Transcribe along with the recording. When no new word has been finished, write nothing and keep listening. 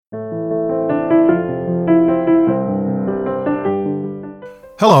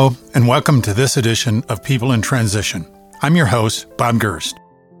Hello, and welcome to this edition of People in Transition. I'm your host, Bob Gerst.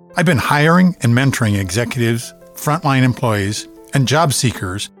 I've been hiring and mentoring executives, frontline employees, and job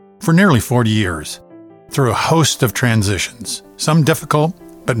seekers for nearly 40 years through a host of transitions, some difficult,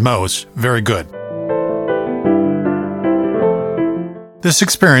 but most very good. This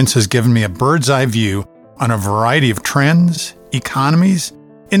experience has given me a bird's eye view on a variety of trends, economies,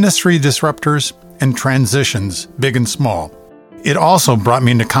 industry disruptors, and transitions, big and small. It also brought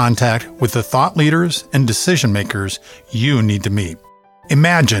me into contact with the thought leaders and decision makers you need to meet.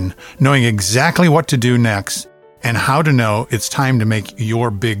 Imagine knowing exactly what to do next and how to know it's time to make your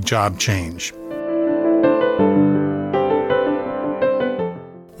big job change.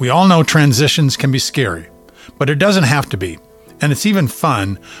 We all know transitions can be scary, but it doesn't have to be. And it's even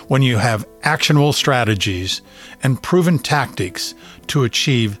fun when you have actionable strategies and proven tactics to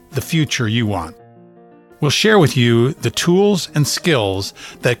achieve the future you want. We'll share with you the tools and skills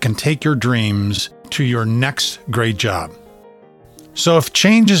that can take your dreams to your next great job. So if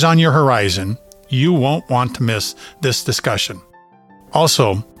change is on your horizon, you won't want to miss this discussion.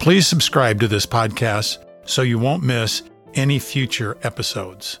 Also, please subscribe to this podcast so you won't miss any future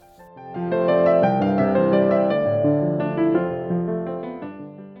episodes.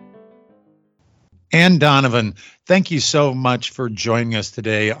 Anne Donovan, thank you so much for joining us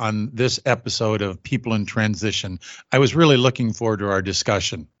today on this episode of People in Transition. I was really looking forward to our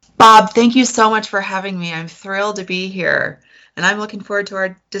discussion. Bob, thank you so much for having me. I'm thrilled to be here, and I'm looking forward to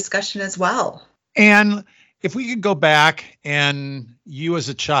our discussion as well. Anne, if we could go back and you as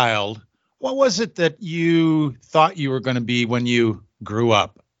a child, what was it that you thought you were going to be when you grew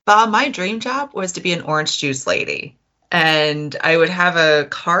up? Bob, my dream job was to be an orange juice lady, and I would have a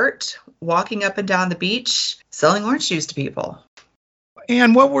cart walking up and down the beach selling orange juice to people.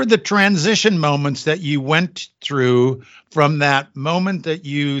 And what were the transition moments that you went through from that moment that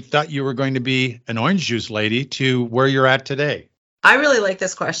you thought you were going to be an orange juice lady to where you're at today? I really like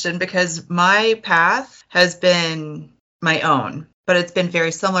this question because my path has been my own, but it's been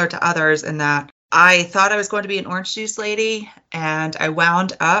very similar to others in that I thought I was going to be an orange juice lady, and I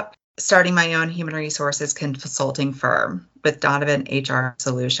wound up starting my own human resources consulting firm with Donovan HR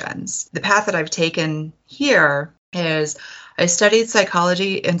Solutions. The path that I've taken here is I studied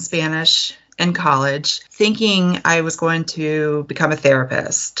psychology and Spanish in college, thinking I was going to become a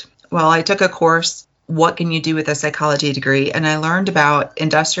therapist. Well, I took a course, What Can You Do with a Psychology Degree? And I learned about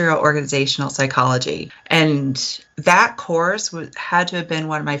industrial organizational psychology. And that course had to have been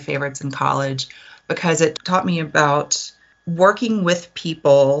one of my favorites in college because it taught me about working with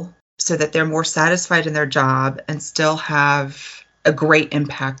people so that they're more satisfied in their job and still have a great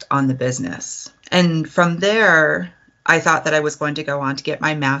impact on the business. And from there, I thought that I was going to go on to get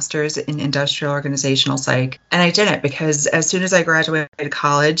my master's in industrial organizational psych. And I didn't, because as soon as I graduated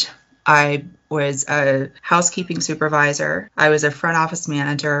college, I was a housekeeping supervisor. I was a front office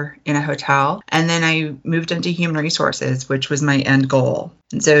manager in a hotel. And then I moved into human resources, which was my end goal.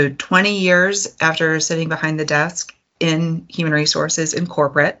 And so 20 years after sitting behind the desk in human resources in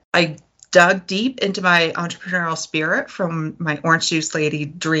corporate, I dug deep into my entrepreneurial spirit from my orange juice lady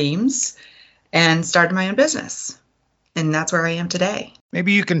dreams and started my own business. And that's where I am today.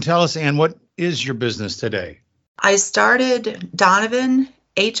 Maybe you can tell us, Anne, what is your business today? I started Donovan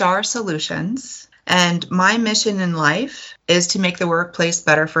HR Solutions, and my mission in life is to make the workplace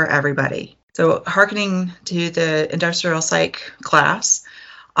better for everybody. So hearkening to the industrial psych class,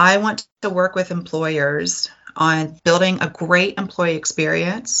 I want to work with employers on building a great employee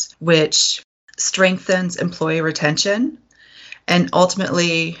experience, which strengthens employee retention and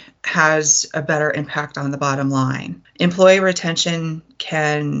ultimately has a better impact on the bottom line. Employee retention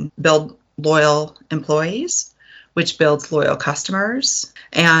can build loyal employees, which builds loyal customers,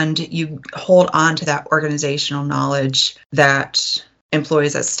 and you hold on to that organizational knowledge that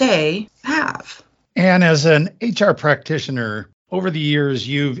employees that stay have. And as an HR practitioner, over the years,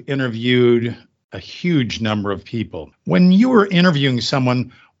 you've interviewed a huge number of people. When you were interviewing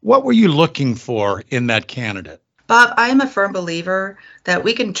someone, what were you looking for in that candidate? Bob, I am a firm believer that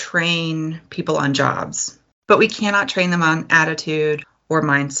we can train people on jobs, but we cannot train them on attitude or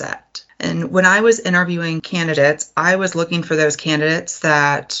mindset. And when I was interviewing candidates, I was looking for those candidates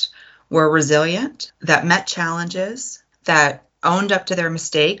that were resilient, that met challenges, that owned up to their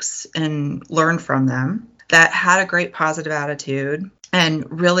mistakes and learned from them, that had a great positive attitude,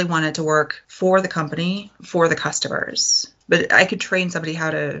 and really wanted to work for the company, for the customers. But I could train somebody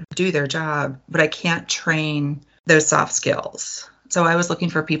how to do their job, but I can't train those soft skills. So I was looking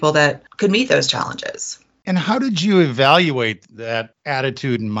for people that could meet those challenges. And how did you evaluate that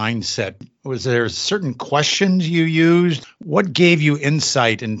attitude and mindset? Was there certain questions you used? What gave you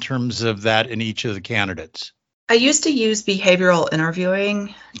insight in terms of that in each of the candidates? I used to use behavioral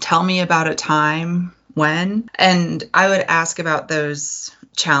interviewing. Tell me about a time when, and I would ask about those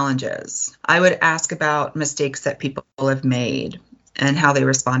challenges. I would ask about mistakes that people have made and how they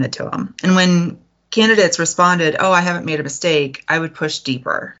responded to them. And when candidates responded, "Oh, I haven't made a mistake," I would push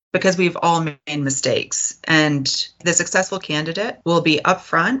deeper because we've all made mistakes. And the successful candidate will be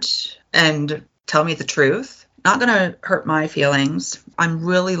upfront and tell me the truth. Not going to hurt my feelings. I'm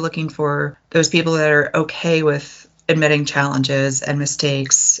really looking for those people that are okay with admitting challenges and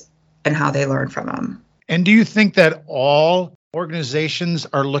mistakes and how they learn from them. And do you think that all organizations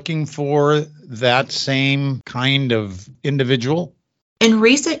are looking for that same kind of individual? In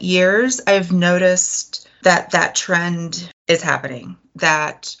recent years, I've noticed that trend is happening,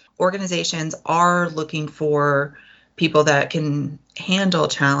 that organizations are looking for people that can handle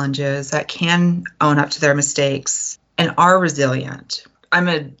challenges, that can own up to their mistakes, and are resilient. I'm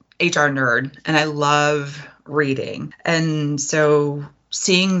an HR nerd, and I love reading. And so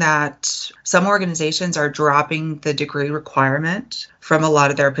seeing that some organizations are dropping the degree requirement from a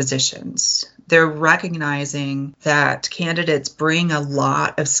lot of their positions. They're recognizing that candidates bring a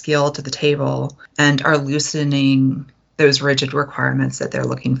lot of skill to the table and are loosening those rigid requirements that they're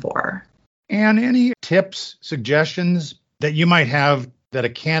looking for. And any tips, suggestions that you might have that a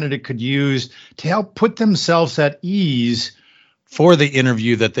candidate could use to help put themselves at ease for the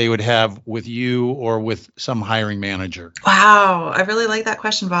interview that they would have with you or with some hiring manager? Wow, I really like that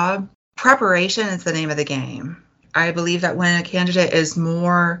question, Bob. Preparation is the name of the game. I believe that when a candidate is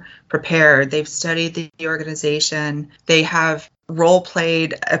more prepared, they've studied the organization, they have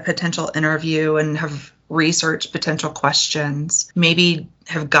role-played a potential interview and have researched potential questions, maybe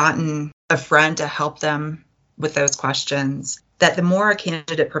have gotten a friend to help them with those questions, that the more a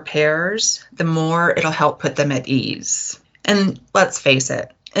candidate prepares, the more it'll help put them at ease. And let's face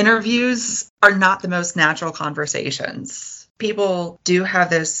it, interviews are not the most natural conversations. People do have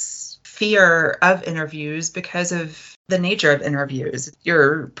this fear of interviews because of the nature of interviews.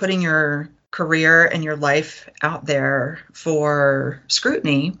 You're putting your career and your life out there for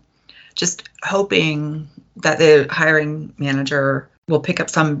scrutiny, just hoping that the hiring manager will pick up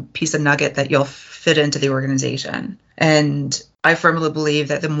some piece of nugget that you'll fit into the organization. And I firmly believe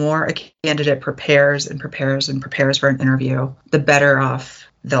that the more a candidate prepares and prepares and prepares for an interview, the better off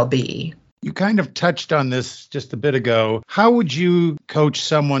they'll be. You kind of touched on this just a bit ago. How would you coach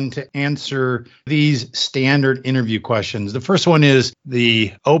someone to answer these standard interview questions? The first one is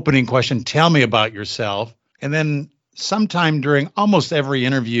the opening question, tell me about yourself. And then sometime during almost every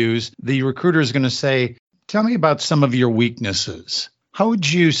interviews, the recruiter is going to say, tell me about some of your weaknesses. How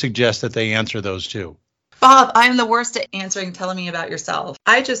would you suggest that they answer those two? Bob, I'm the worst at answering telling me about yourself.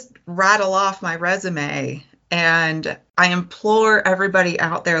 I just rattle off my resume, and I implore everybody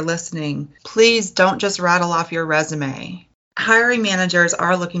out there listening, please don't just rattle off your resume. Hiring managers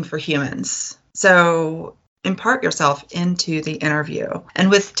are looking for humans. So impart yourself into the interview. And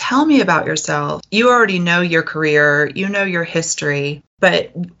with tell me about yourself, you already know your career, you know your history,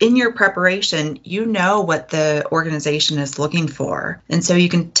 but in your preparation, you know what the organization is looking for. And so you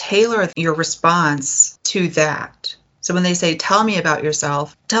can tailor your response to that. So when they say, tell me about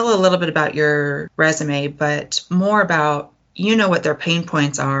yourself, tell a little bit about your resume, but more about, you know what their pain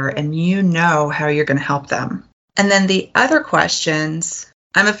points are and you know how you're going to help them. And then the other questions,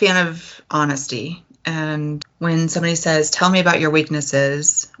 I'm a fan of honesty. And when somebody says, tell me about your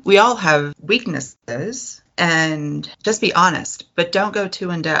weaknesses, we all have weaknesses, and just be honest, but don't go too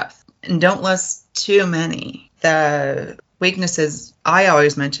in depth and don't list too many. The weaknesses I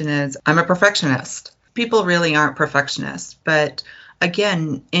always mention is I'm a perfectionist. People really aren't perfectionists, but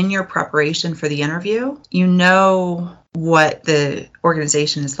again, in your preparation for the interview, you know what the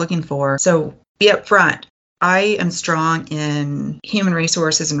organization is looking for. So be upfront. I am strong in human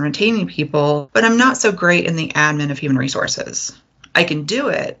resources and retaining people, but I'm not so great in the admin of human resources. I can do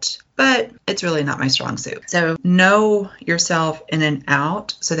it, but it's really not my strong suit. So know yourself in and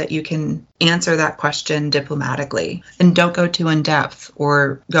out so that you can answer that question diplomatically, and don't go too in depth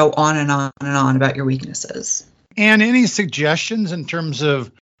or go on and on and on about your weaknesses. And any suggestions in terms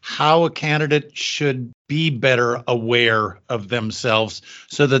of how a candidate should be better aware of themselves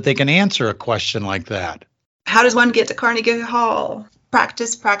so that they can answer a question like that? How does one get to Carnegie Hall?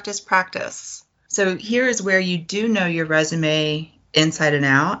 Practice, practice, practice. So here is where you do know your resume inside and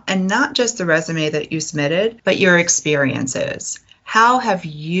out, and not just the resume that you submitted, but your experiences. How have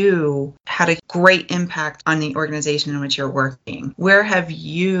you had a great impact on the organization in which you're working? Where have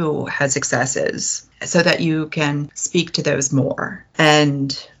you had successes so that you can speak to those more?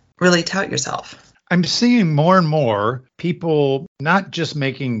 And really tout yourself. I'm seeing more and more people not just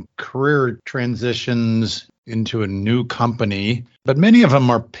making career transitions into a new company, but many of them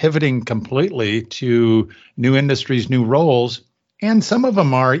are pivoting completely to new industries, new roles, and some of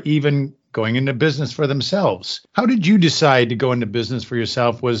them are even going into business for themselves. How did you decide to go into business for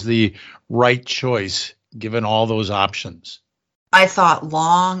yourself was the right choice given all those options? I thought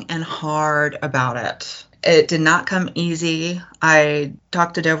long and hard about it. It did not come easy. I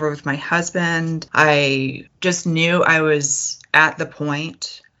talked it over with my husband. I just knew I was at the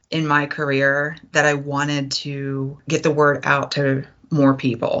point in my career that I wanted to get the word out to more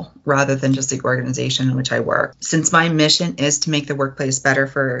people rather than just the organization in which I work. Since my mission is to make the workplace better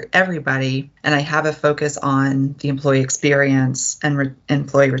for everybody, and I have a focus on the employee experience and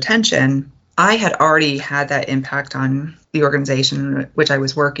employee retention, I had already had that impact on the organization in which I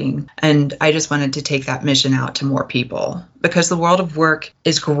was working. And I just wanted to take that mission out to more people because the world of work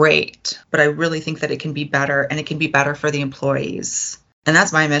is great, but I really think that it can be better and it can be better for the employees. And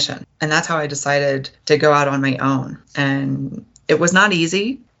that's my mission. And that's how I decided to go out on my own. And it was not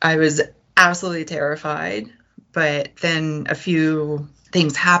easy. I was absolutely terrified, but then a few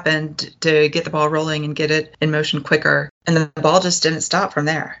things happened to get the ball rolling and get it in motion quicker. And the ball just didn't stop from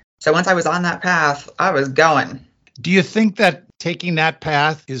there. So once I was on that path, I was going. Do you think that taking that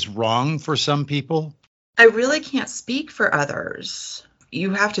path is wrong for some people? I really can't speak for others.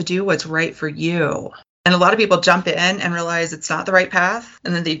 You have to do what's right for you. And a lot of people jump in and realize it's not the right path,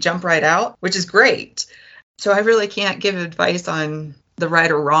 and then they jump right out, which is great. So I really can't give advice on the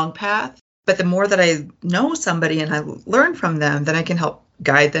right or wrong path. But the more that I know somebody and I learn from them, then I can help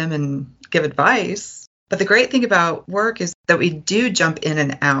guide them and give advice. But the great thing about work is that we do jump in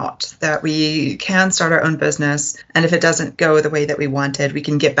and out, that we can start our own business. And if it doesn't go the way that we wanted, we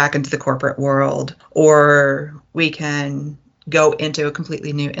can get back into the corporate world, or we can go into a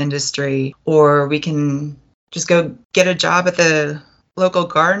completely new industry, or we can just go get a job at the local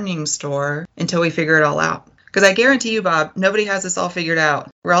gardening store until we figure it all out. Because I guarantee you, Bob, nobody has this all figured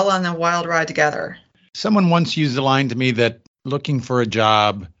out. We're all on the wild ride together. Someone once used the line to me that looking for a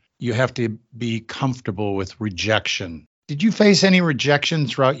job, you have to be comfortable with rejection. Did you face any rejection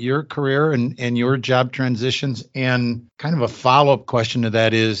throughout your career and your job transitions? And kind of a follow-up question to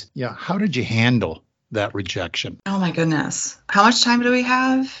that is, how did you handle that rejection? Oh my goodness. How much time do we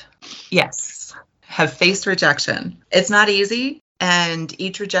have? Yes. Have faced rejection. It's not easy, and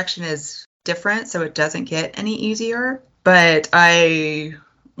each rejection is different, so it doesn't get any easier. But I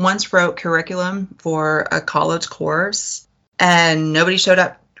once wrote curriculum for a college course, and nobody showed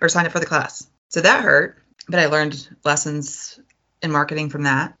up or signed up for the class. So that hurt, but I learned lessons in marketing from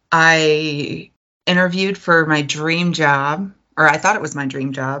that. I interviewed for my dream job, or I thought it was my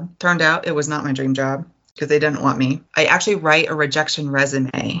dream job. Turned out it was not my dream job because they didn't want me. I actually write a rejection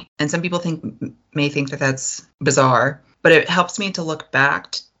resume, and some people may think that that's bizarre, but it helps me to look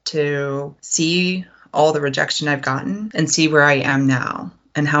back to see all the rejection I've gotten and see where I am now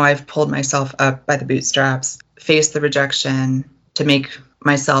and how I've pulled myself up by the bootstraps, faced the rejection to make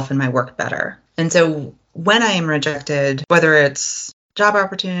myself and my work better. And so when I am rejected, whether it's job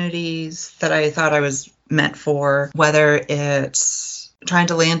opportunities that I thought I was meant for, whether it's trying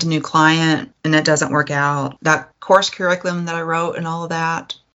to land a new client and it doesn't work out, that course curriculum that I wrote and all of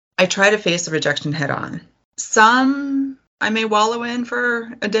that, I try to face the rejection head on. Some I may wallow in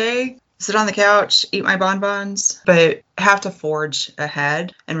for a day, sit on the couch, eat my bonbons, but have to forge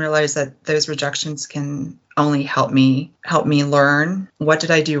ahead and realize that those rejections can only help me learn what did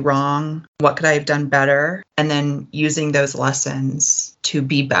I do wrong, what could I have done better, and then using those lessons to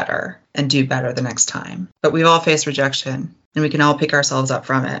be better and do better the next time. But we've all faced rejection, and we can all pick ourselves up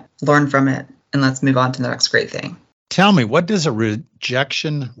from it, learn from it, and let's move on to the next great thing. Tell me, what does a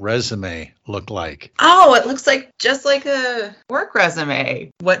rejection resume look like? Oh, it looks like just like a work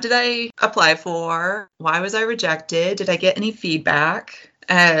resume. What did I apply for? Why was I rejected? Did I get any feedback?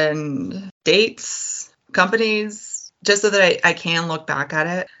 And dates, companies, just so that I can look back at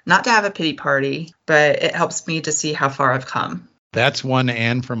it. Not to have a pity party, but it helps me to see how far I've come. That's one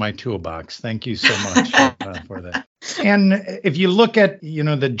Anne for my toolbox. Thank you so much for that. And if you look at,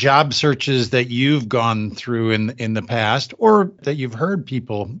 the job searches that you've gone through in the past, or that you've heard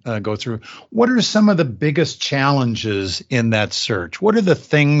people go through, what are some of the biggest challenges in that search? What are the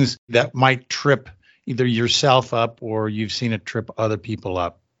things that might trip either yourself up or you've seen it trip other people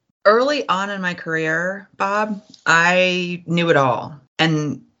up? Early on in my career, Bob, I knew it all,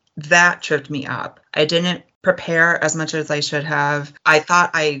 and that tripped me up. I didn't prepare as much as I should have. I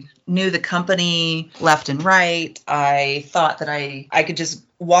thought I knew the company left and right. I thought that I could just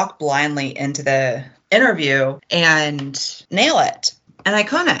walk blindly into the interview and nail it. And I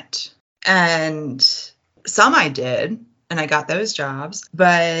couldn't. And some I did, and I got those jobs,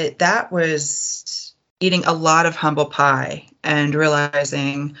 but that was eating a lot of humble pie and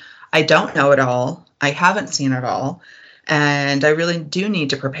realizing I don't know it all. I haven't seen it all. And I really do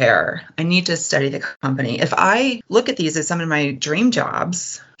need to prepare. I need to study the company. If I look at these as some of my dream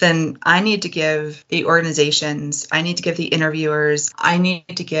jobs, then I need to give the organizations, I need to give the interviewers, I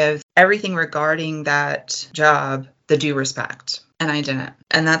need to give everything regarding that job the due respect. And I didn't.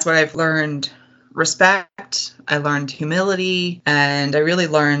 And that's what I've learned. Respect, I learned humility, and I really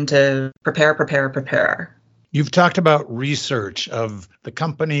learned to prepare. You've talked about research of the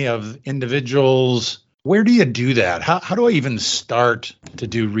company, of individuals. Where do you do that? How do I even start to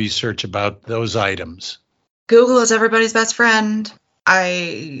do research about those items? Google is everybody's best friend.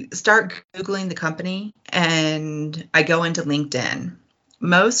 I start Googling the company and I go into LinkedIn.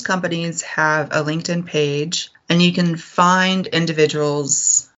 Most companies have a LinkedIn page, and you can find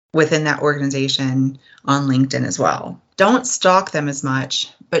individuals within that organization on LinkedIn as well. Don't stalk them as much,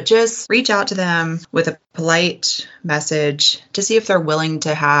 but just reach out to them with a polite message to see if they're willing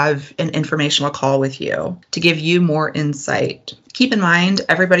to have an informational call with you to give you more insight. Keep in mind,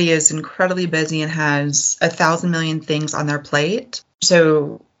 everybody is incredibly busy and has 1,000 million things on their plate.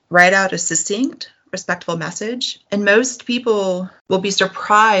 So write out a succinct, respectful message, and most people will be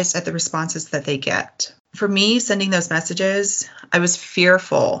surprised at the responses that they get. For me, sending those messages, I was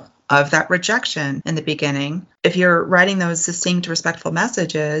fearful of that rejection in the beginning. If you're writing those succinct, respectful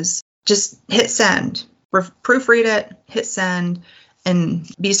messages, just hit send, proofread it, hit send, and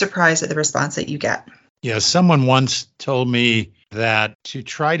be surprised at the response that you get. Yeah, someone once told me that to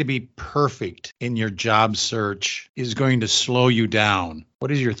try to be perfect in your job search is going to slow you down.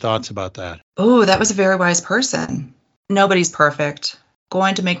 What is your thoughts about that? Oh, that was a very wise person. Nobody's perfect.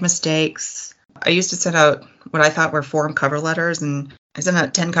 Going to make mistakes. I used to send out what I thought were form cover letters, and I sent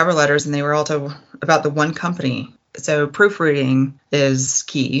out 10 cover letters, and they were all about the one company. So proofreading is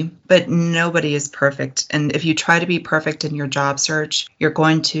key, but nobody is perfect. And if you try to be perfect in your job search, you're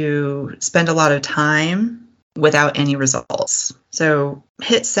going to spend a lot of time without any results. So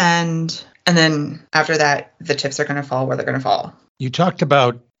hit send, and then after that, the chips are going to fall where they're going to fall. You talked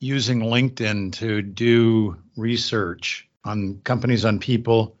about using LinkedIn to do research on companies, on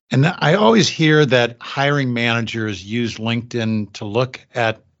people. And I always hear that hiring managers use LinkedIn to look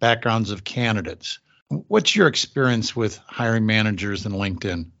at backgrounds of candidates. What's your experience with hiring managers and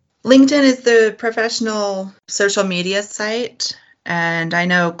LinkedIn? LinkedIn is the professional social media site, and I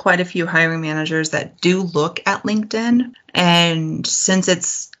know quite a few hiring managers that do look at LinkedIn. And since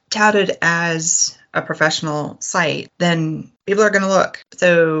it's touted as a professional site, then people are going to look.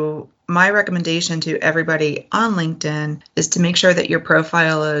 So my recommendation to everybody on LinkedIn is to make sure that your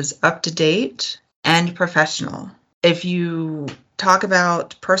profile is up to date and professional. If you talk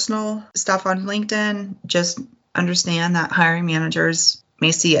about personal stuff on LinkedIn, just understand that hiring managers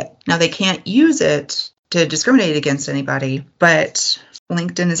may see it. Now, they can't use it to discriminate against anybody, but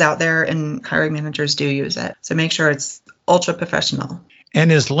LinkedIn is out there and hiring managers do use it. So make sure it's ultra professional. And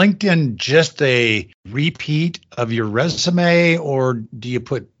is LinkedIn just a repeat of your resume, or do you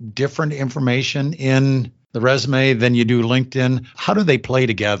put different information in the resume than you do LinkedIn? How do they play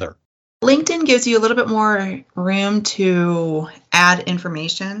together? LinkedIn gives you a little bit more room to add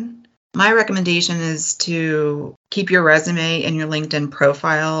information. My recommendation is to keep your resume and your LinkedIn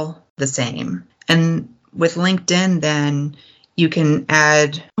profile the same. And with LinkedIn, then you can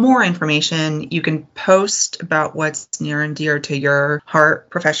add more information. You can post about what's near and dear to your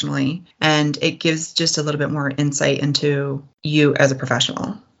heart professionally, and it gives just a little bit more insight into you as a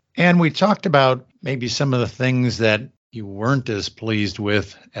professional. And we talked about maybe some of the things that you weren't as pleased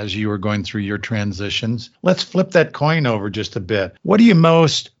with as you were going through your transitions. Let's flip that coin over just a bit. What are you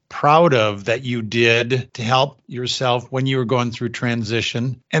most proud of that you did to help yourself when you were going through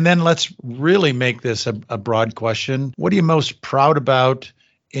transition? And then let's really make this a broad question. What are you most proud about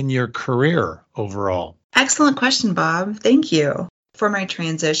in your career overall? Excellent question, Bob. Thank you. For my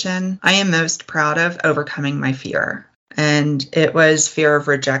transition, I am most proud of overcoming my fear. And it was fear of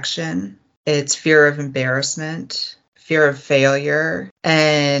rejection. It's fear of embarrassment, fear of failure.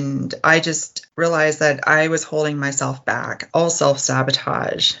 And I just realized that I was holding myself back, all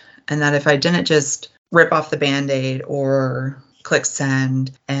self-sabotage. And that if I didn't just rip off the Band-Aid or click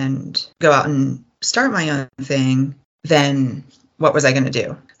send and go out and start my own thing, then what was I going to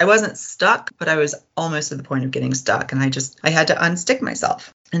do? I wasn't stuck, but I was almost to the point of getting stuck. And I had to unstick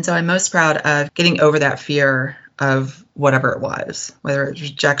myself. And so I'm most proud of getting over that fear of whatever it was, whether it's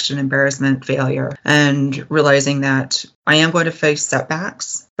rejection, embarrassment, failure, and realizing that I am going to face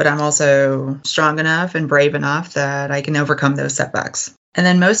setbacks, but I'm also strong enough and brave enough that I can overcome those setbacks. And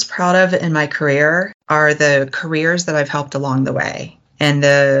then most proud of in my career are the careers that I've helped along the way and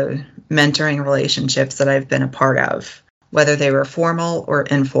the mentoring relationships that I've been a part of, whether they were formal or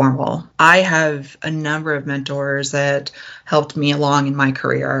informal. I have a number of mentors that helped me along in my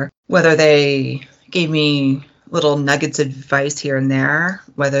career, whether they gave me little nuggets of advice here and there,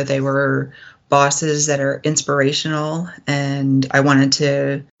 whether they were bosses that are inspirational and I wanted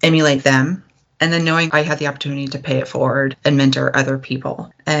to emulate them. And then knowing I had the opportunity to pay it forward and mentor other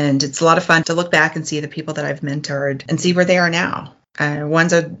people. And it's a lot of fun to look back and see the people that I've mentored and see where they are now.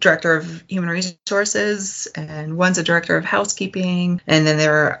 One's a director of human resources and one's a director of housekeeping. And then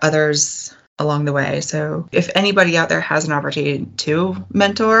there are others along the way. So if anybody out there has an opportunity to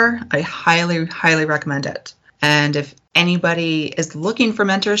mentor, I highly, highly recommend it. And if anybody is looking for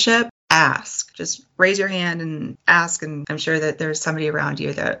mentorship, ask. Just raise your hand and ask. And I'm sure that there's somebody around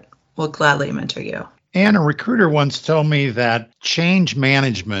you that will gladly mentor you. And a recruiter once told me that change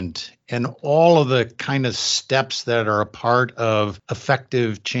management and all of the kind of steps that are a part of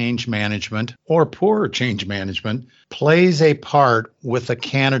effective change management or poor change management plays a part with a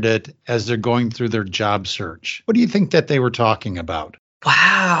candidate as they're going through their job search. What do you think that they were talking about?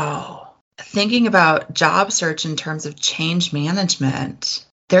 Wow. Thinking about job search in terms of change management,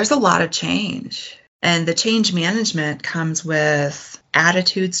 there's a lot of change. And the change management comes with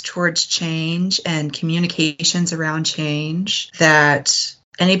attitudes towards change and communications around change that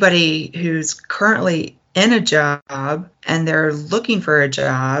anybody who's currently in a job and they're looking for a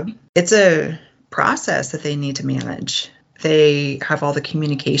job, it's a process that they need to manage. They have all the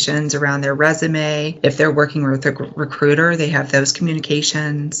communications around their resume. If they're working with a recruiter, they have those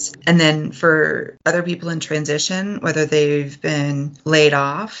communications. And then for other people in transition, whether they've been laid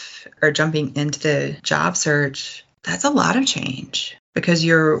off or jumping into the job search, that's a lot of change because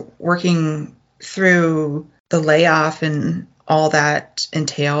you're working through the layoff and all that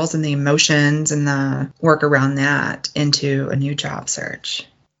entails and the emotions and the work around that into a new job search.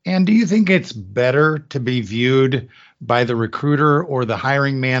 And do you think it's better to be viewed by the recruiter or the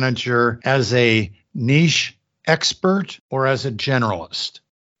hiring manager as a niche expert or as a generalist?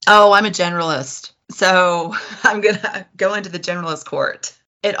 Oh, I'm a generalist. So I'm going to go into the generalist court.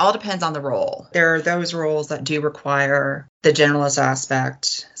 It all depends on the role. There are those roles that do require the generalist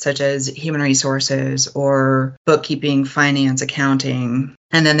aspect, such as human resources or bookkeeping, finance, accounting.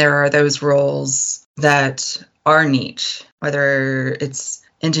 And then there are those roles that are niche, whether it's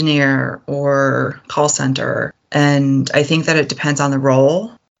engineer or call center. And I think that it depends on the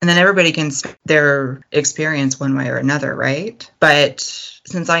role. And then everybody can spend their experience one way or another, right? But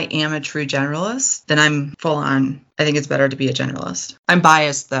since I am a true generalist, then I'm full on. I think it's better to be a generalist. I'm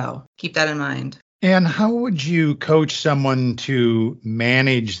biased, though. Keep that in mind. And how would you coach someone to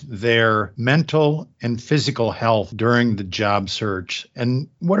manage their mental and physical health during the job search? And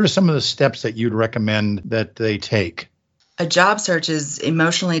what are some of the steps that you'd recommend that they take? A job search is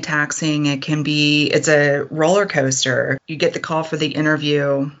emotionally taxing. It's a roller coaster. You get the call for the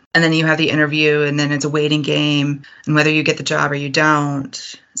interview, and then you have the interview, and then it's a waiting game, and whether you get the job or you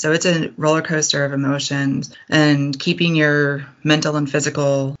don't. So it's a roller coaster of emotions, and keeping your mental and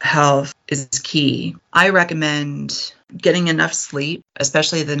physical health is key. I recommend getting enough sleep,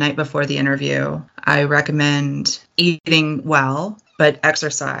 especially the night before the interview. I recommend eating well, but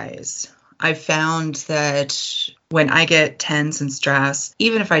exercise. I've found that when I get tense and stressed,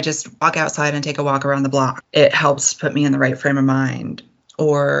 even if I just walk outside and take a walk around the block, it helps put me in the right frame of mind.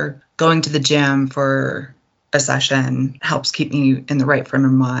 Or going to the gym for a session helps keep me in the right frame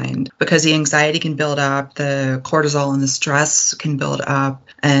of mind because the anxiety can build up, the cortisol and the stress can build up.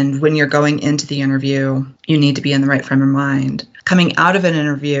 And when you're going into the interview, you need to be in the right frame of mind. Coming out of an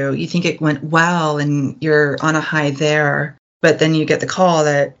interview, you think it went well and you're on a high there. But then you get the call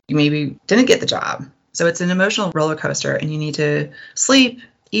that you maybe didn't get the job. So it's an emotional roller coaster and you need to sleep,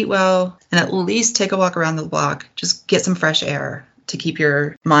 eat well, and at least take a walk around the block. Just get some fresh air to keep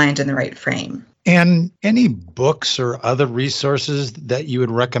your mind in the right frame. And any books or other resources that you would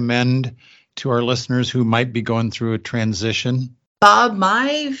recommend to our listeners who might be going through a transition? Bob,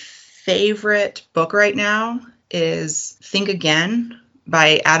 my favorite book right now is Think Again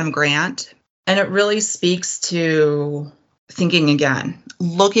by Adam Grant. And it really speaks to thinking again,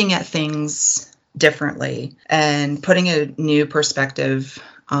 looking at things differently and putting a new perspective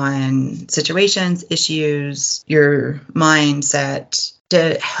on situations, issues, your mindset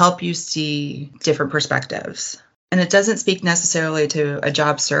to help you see different perspectives. And it doesn't speak necessarily to a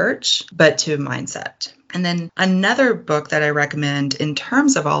job search, but to mindset. And then another book that I recommend in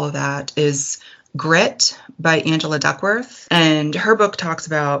terms of all of that is Grit by Angela Duckworth. And her book talks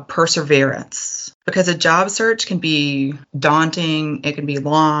about perseverance, because a job search can be daunting, it can be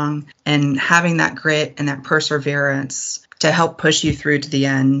long, and having that grit and that perseverance to help push you through to the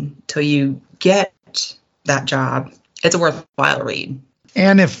end till you get that job, it's a worthwhile read.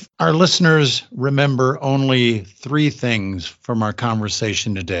 And if our listeners remember only 3 things from our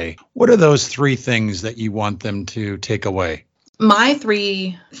conversation today, what are those 3 things that you want them to take away? My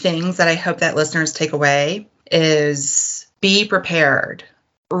 3 things that I hope that listeners take away is be prepared.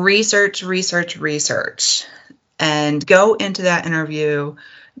 Research, and go into that interview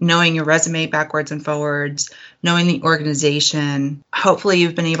knowing your resume backwards and forwards, knowing the organization. Hopefully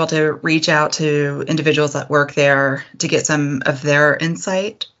you've been able to reach out to individuals that work there to get some of their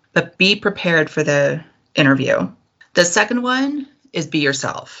insight, but be prepared for the interview. The second one is be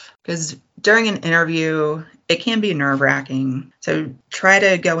yourself, because during an interview, it can be nerve-wracking. So try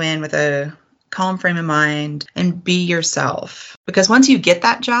to go in with a calm frame of mind and be yourself, because once you get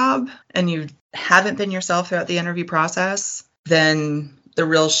that job and you haven't been yourself throughout the interview process, then the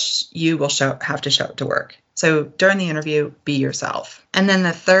real you will have to show up to work. So during the interview, be yourself. And then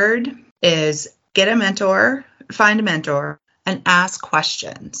the third is get a mentor, find a mentor, and ask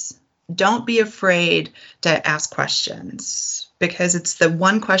questions. Don't be afraid to ask questions, because it's the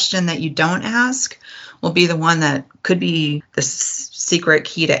one question that you don't ask will be the one that could be the secret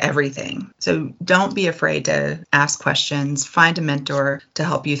key to everything. So don't be afraid to ask questions, find a mentor to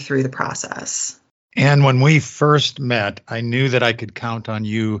help you through the process. And when we first met, I knew that I could count on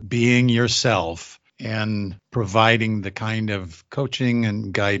you being yourself and providing the kind of coaching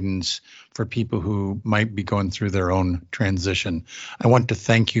and guidance for people who might be going through their own transition. I want to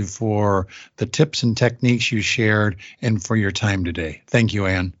thank you for the tips and techniques you shared and for your time today. Thank you,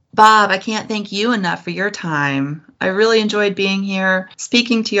 Anne. Bob, I can't thank you enough for your time. I really enjoyed being here,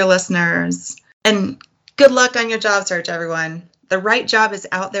 speaking to your listeners. And good luck on your job search, everyone. The right job is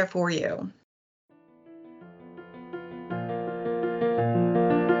out there for you.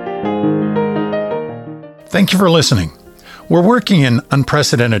 Thank you for listening. We're working in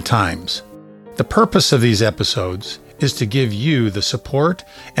unprecedented times. The purpose of these episodes is to give you the support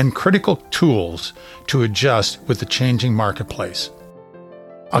and critical tools to adjust with the changing marketplace.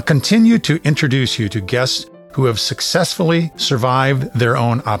 I'll continue to introduce you to guests who have successfully survived their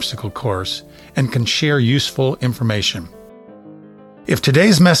own obstacle course and can share useful information. If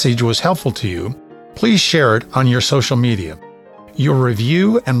today's message was helpful to you, please share it on your social media. Your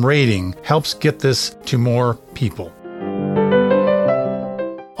review and rating helps get this to more people.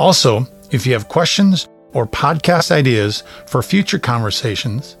 Also, if you have questions or podcast ideas for future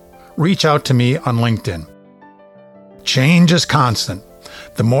conversations, reach out to me on LinkedIn. Change is constant.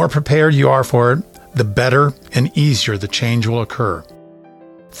 The more prepared you are for it, the better and easier the change will occur.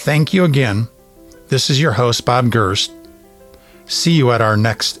 Thank you again. This is your host, Bob Gerst. See you at our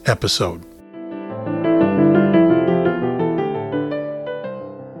next episode.